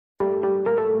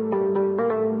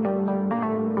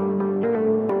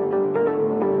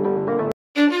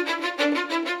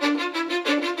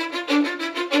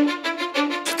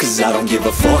I don't give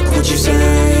a fuck what you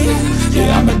say.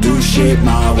 Yeah, I'ma do shit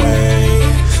my way.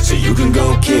 So you can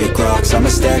go kick rocks, I'ma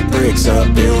stack bricks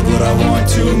up, build what I want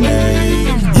to make.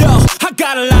 Yo, I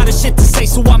got a lot of shit to say,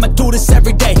 so I'ma do this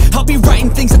every day. I'll be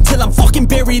writing things until I'm fucking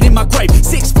buried in my grave.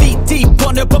 6 feet deep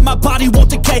under, but my body won't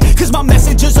decay. Cause my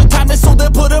messages are timeless, so they'll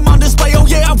put them on display. Oh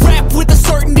yeah, I rap with a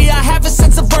certainty, I have a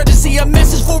sense of urgency. A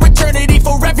message for eternity,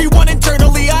 for everyone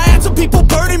internally. I had some people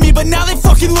burning me, but now they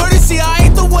fucking learn to see I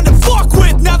ain't the one to fuck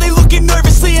with, now they looking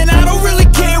nervously. And I don't really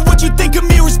care what you think of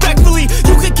me respectfully.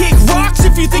 You can kick rocks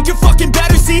if you think you're fucking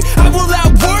better, see. I will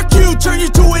outwork you, turn you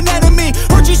to an enemy.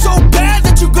 Hurt you so bad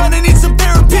that you're gonna need some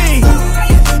therapy.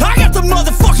 I got the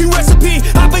motherfucking recipe.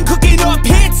 I've been cooking up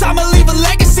hits, I'ma leave a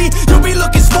legacy. You'll be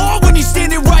looking small when you're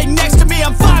standing right next to me.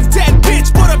 I'm 5'10",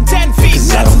 bitch, but I'm 10 feet.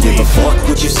 Cause I don't give a fuck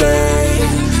what you say.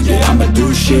 Yeah, I'ma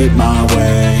do shit my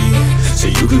way. So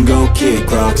you can go kick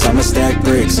rocks, I'ma stack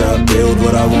bricks up, build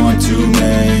what I want to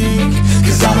make.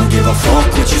 Cause I don't give a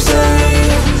fuck what you say.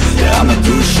 Yeah, I'ma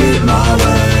do shit my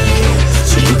way.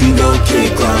 So you can go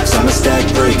kick rocks, I'ma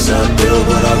stack bricks up, build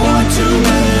what I want to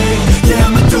make. Yeah,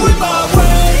 I'ma do it my way.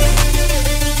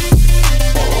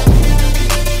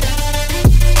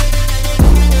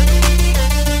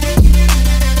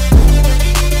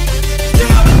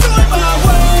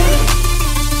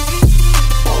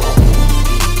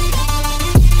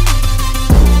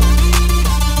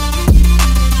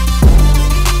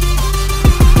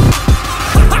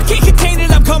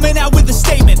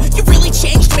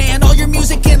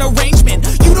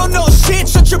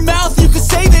 Shut your mouth, you can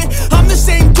save it. I'm the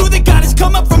same dude that got his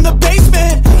come up from the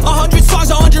basement. 100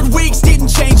 songs, 100 weeks, didn't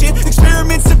change it.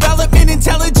 Experiments, development,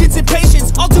 intelligence, and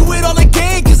patience. I'll do it all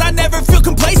again, cause I never feel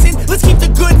complacent. Let's keep the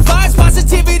good vibes,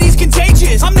 positivity's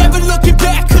contagious. I'm never looking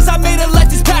back, cause I made a life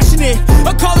that's passionate.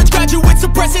 A college graduate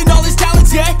suppressing all his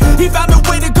talents, yeah. He found a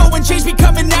way to go and change,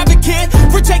 become an advocate.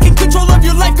 For taking control of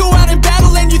your life, go out and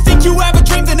battle. And you think you have a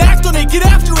dream, then act on it. Get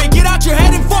after it, get out your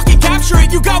head and fucking capture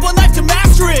it. You got one life to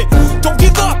master it. Don't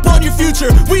give up on your future,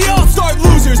 we all start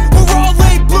losers. We're all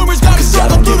late bloomers, gotta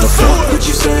struggle through the sewer. I don't give a fuck what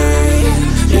you say.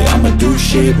 Yeah, I'ma do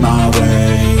shit my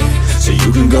way. So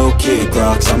you can go kick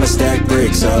rocks, I'ma stack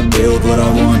bricks up, build what I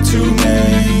want to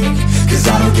make. Cause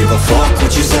I don't give a fuck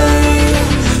what you say.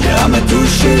 Yeah, I'ma do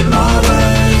shit my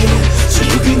way. So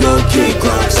you can go kick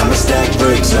rocks, I'ma stack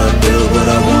bricks up, build what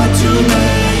I want to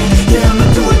make. Yeah,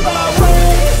 I'ma do it my way.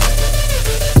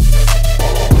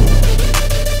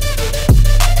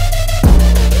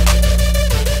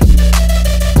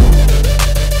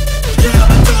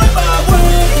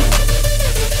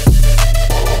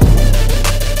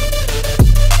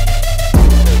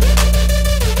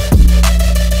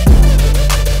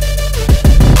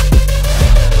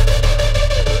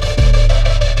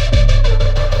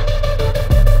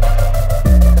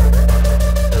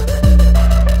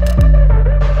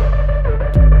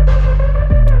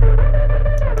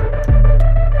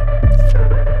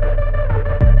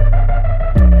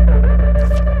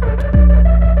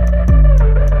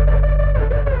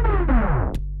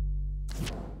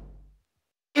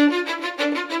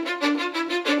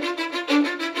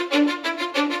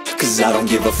 I don't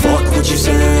give a fuck what you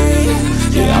say.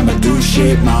 Yeah, I'ma do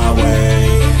shit my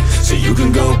way. So you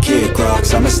can go kick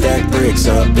rocks, I'ma stack bricks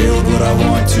up, build what I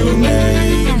want to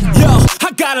make. Yo,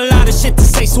 I got a lot of shit to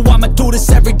say, so I'ma do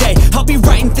this every day. I'll be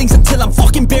writing things until I'm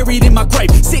fucking buried in my grave.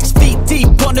 6 feet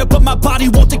deep under, but my body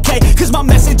won't decay. Cause my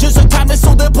messages are timeless,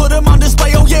 so they'll put them on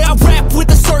display. Oh yeah, I rap with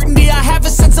a certainty, I have a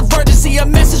sense of urgency. A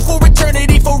message for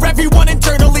eternity, for everyone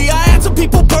internally. I had some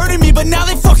people burning me, but now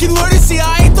they fucking learn to see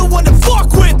I ain't the one to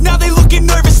fuck with, now they looking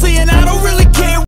nervous.